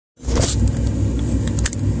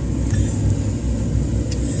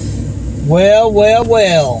Well, well,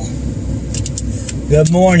 well. Good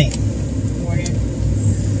morning. Morning.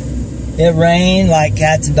 It rained like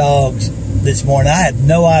cats and dogs this morning. I had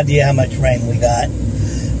no idea how much rain we got,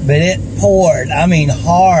 but it poured. I mean,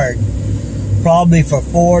 hard, probably for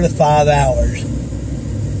 4 to 5 hours.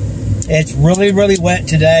 It's really, really wet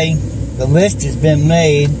today. The list has been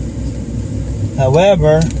made.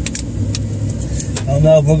 However, I don't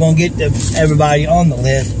know if we're going to get everybody on the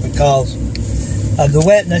list because of the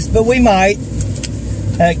wetness, but we might.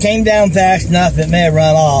 It came down fast enough, it may have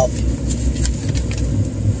run off.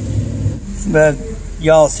 But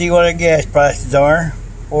y'all see what our gas prices are.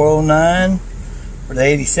 $4.09 for the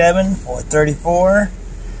 87, $4.34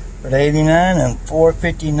 for the 89, and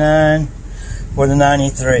 $4.59 for the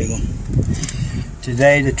 93.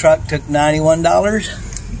 Today the truck took $91,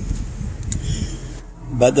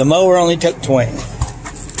 but the mower only took $20.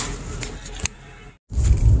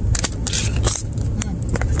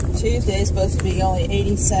 Tuesday is supposed to be only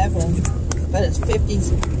 87, but it's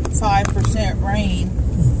 55% rain,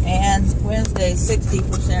 and Wednesday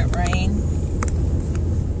 60% rain.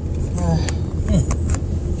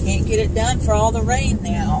 Can't get it done for all the rain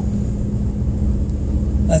now.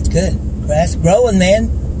 That's good. Grass growing,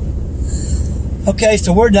 man. Okay,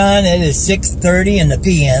 so we're done. It is 6:30 in the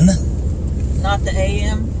PM. Not the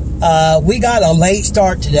AM. We got a late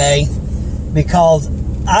start today because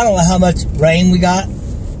I don't know how much rain we got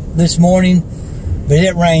this morning, but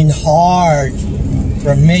it rained hard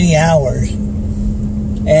for many hours.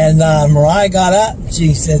 And Mariah got up.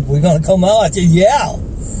 She said, "We're going to go mow." I said, "Yeah,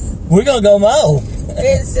 we're going to go mow."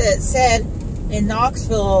 It said in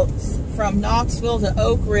Knoxville, from Knoxville to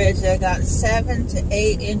Oak Ridge, they got 7 to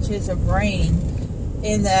 8 inches of rain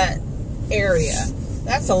in that area.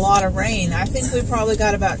 That's a lot of rain. I think we probably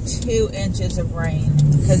got about 2 inches of rain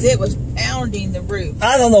because it was pounding the roof.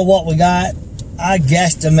 I don't know what we got. I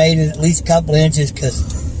guesstimated at least a couple inches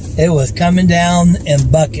because it was coming down in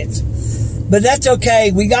buckets. But that's okay.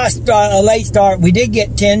 We got a late start. We did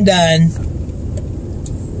get 10 done.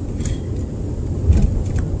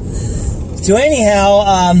 So anyhow,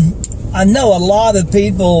 I know a lot of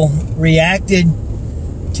people reacted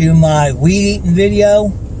to my weed eating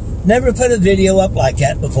video. Never put a video up like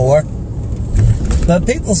that before. But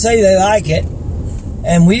people say they like it.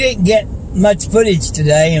 And we didn't get much footage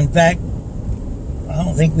today. In fact, I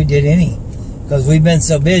don't think we did any because we've been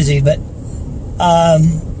so busy, but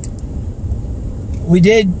we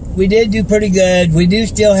did do pretty good. We do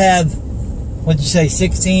still have, what'd you say,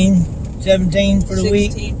 16, 17 for the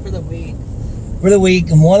week? 16 for the week. For the week,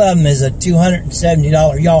 and one of them is a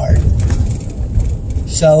 $270 yard.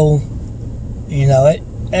 So, you know,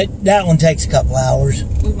 that one takes a couple hours.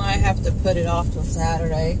 We might have to put it off till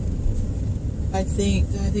Saturday. I think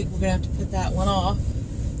we're gonna have to put that one off.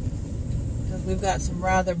 We've got some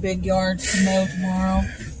rather big yards to mow tomorrow.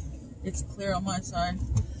 It's clear on my side.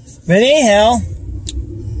 But anyhow,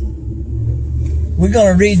 we're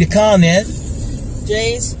going to read the comment.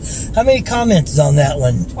 Jay's. How many comments is on that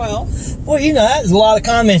one? 12. Well, you know, that's a lot of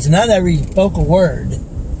comments, and I never even spoke a word.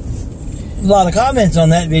 A lot of comments on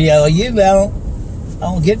that video. I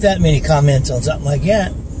don't get that many comments on something like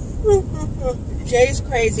that. Jay's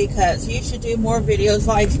Crazy Cuts. You should do more videos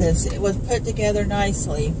like this. It was put together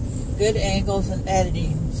nicely. Good angles and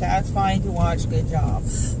editing. Satisfying to watch. Good job.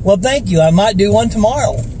 Well, thank you. I might do one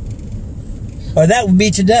tomorrow. Or that would be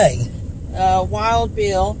today. Wild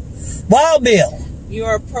Bill. Wild Bill. You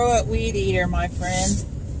are a pro at weed eater, my friend.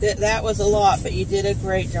 That was a lot, but you did a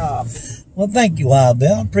great job. Well, thank you, Wild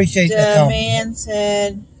Bill. I appreciate that compliment. The man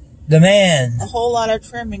said... The man. A whole lot of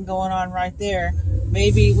trimming going on right there.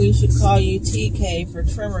 Maybe we should call you TK for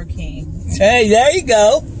Trimmer King. Hey, there you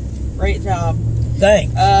go. Great job.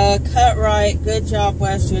 Thanks. Cut Right. Good job,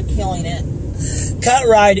 Wes. You're killing it. Cut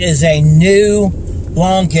Right is a new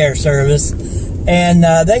lawn care service. And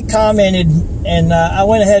they commented, and I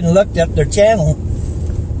went ahead and looked up their channel.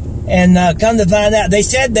 And come to find out, they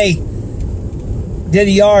said they did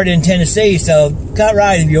a yard in Tennessee. So, Cut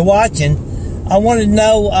Right, if you're watching, I wanted to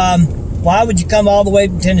know, why would you come all the way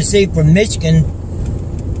from Tennessee from Michigan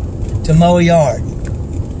to mow a yard?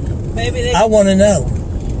 Maybe I want to know.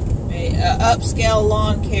 Upscale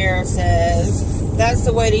Lawn Care says, that's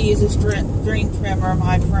the way to use a string trimmer,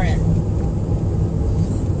 my friend.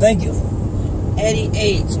 Thank you. Eddie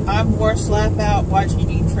H. I'm more slap out watching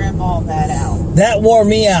you trim all that out. That wore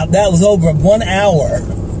me out. That was over 1 hour.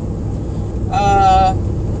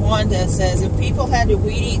 Wanda says, if people had to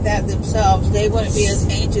weed eat that themselves, they wouldn't be as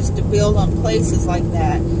anxious to build on places like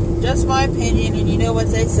that. Just my opinion, and you know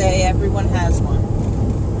what they say, everyone has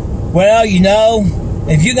one. Well, you know,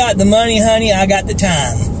 if you got the money, honey, I got the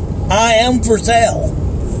time. I am for sale.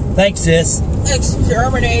 Thanks, sis.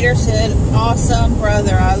 Exterminator said, awesome,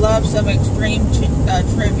 brother. I love some extreme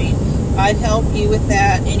trimming. I'd help you with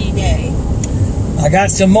that any day. I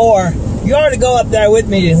got some more. You ought to go up there with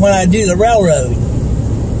me when I do the railroad.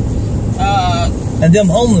 And them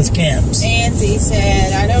homeless camps. Nancy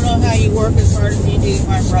said, I don't know how you work as hard as you do,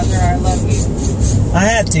 my brother. I love you. I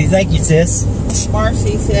have to. Thank you, sis.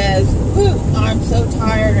 Marcy says, whew, I'm so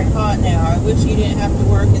tired and hot now. I wish you didn't have to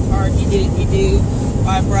work as hard as you do.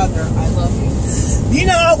 My brother, I love you. You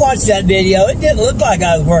know, I watched that video. It didn't look like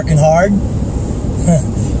I was working hard.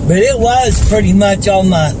 But it was pretty much on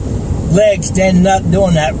my legs standing up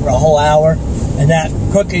doing that for a whole hour. And that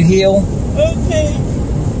crooked heel. Okay.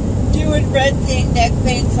 Doing red neck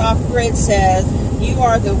things off grid says, you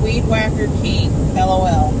are the weed whacker king.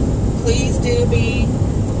 LOL. Please do me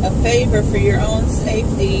a favor for your own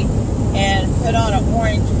safety and put on an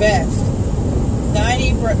orange vest.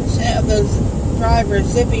 90% of those drivers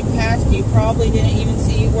zipping past you probably didn't even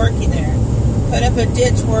see you working there. Put up a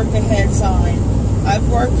ditch work ahead sign. I've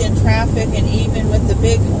worked in traffic, and even with the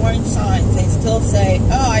big orange signs, they still say,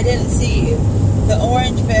 oh, I didn't see you. The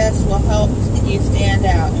orange vest will help you stand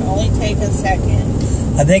out. It'll only take a second.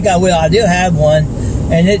 I think I will. I do have one,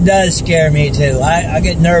 and it does scare me too. I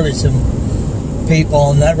get nervous of people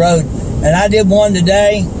on that road. And I did one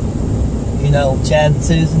today. You know, Chad and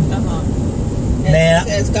Susan. And Man, it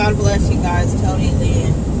says, God bless you guys, Tony Lee.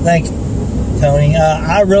 Thanks, Tony.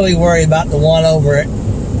 I really worry about the one over at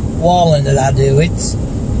Wallen that I do.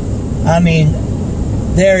 I mean,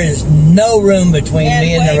 there is no room between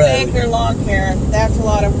me and the road. And Waymaker Lawn Care, that's a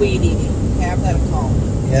lot of weed eating. Have that a call.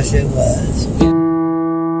 Yes, it was.